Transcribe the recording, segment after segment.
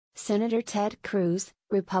Senator Ted Cruz,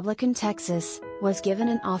 Republican Texas, was given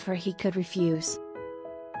an offer he could refuse.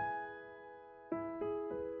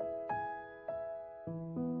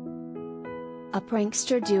 A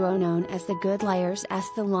prankster duo known as the Good Liars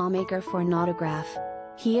asked the lawmaker for an autograph.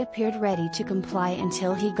 He appeared ready to comply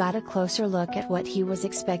until he got a closer look at what he was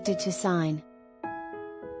expected to sign.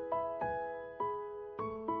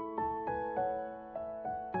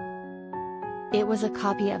 It was a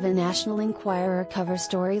copy of a National Enquirer cover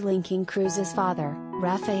story linking Cruz's father,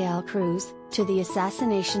 Rafael Cruz, to the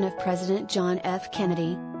assassination of President John F.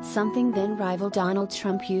 Kennedy, something then rival Donald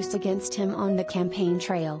Trump used against him on the campaign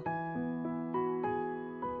trail.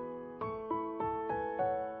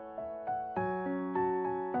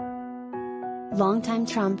 Longtime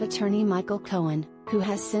Trump attorney Michael Cohen, who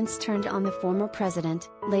has since turned on the former president,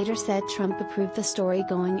 later said Trump approved the story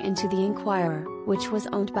going into the Enquirer, which was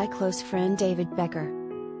owned by close friend David Becker.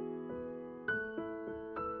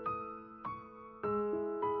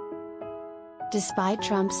 Despite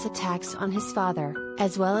Trump's attacks on his father,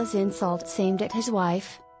 as well as insults aimed at his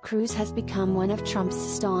wife, Cruz has become one of Trump's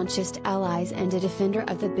staunchest allies and a defender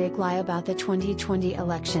of the big lie about the 2020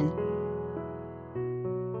 election.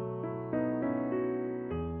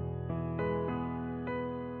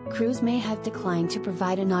 Cruz may have declined to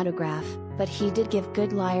provide an autograph, but he did give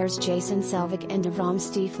Good Liars Jason Selvig and Avram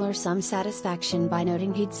Stiefler some satisfaction by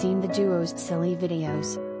noting he'd seen the duo's silly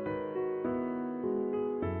videos.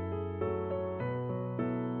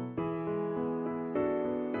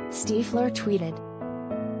 Stiefler tweeted,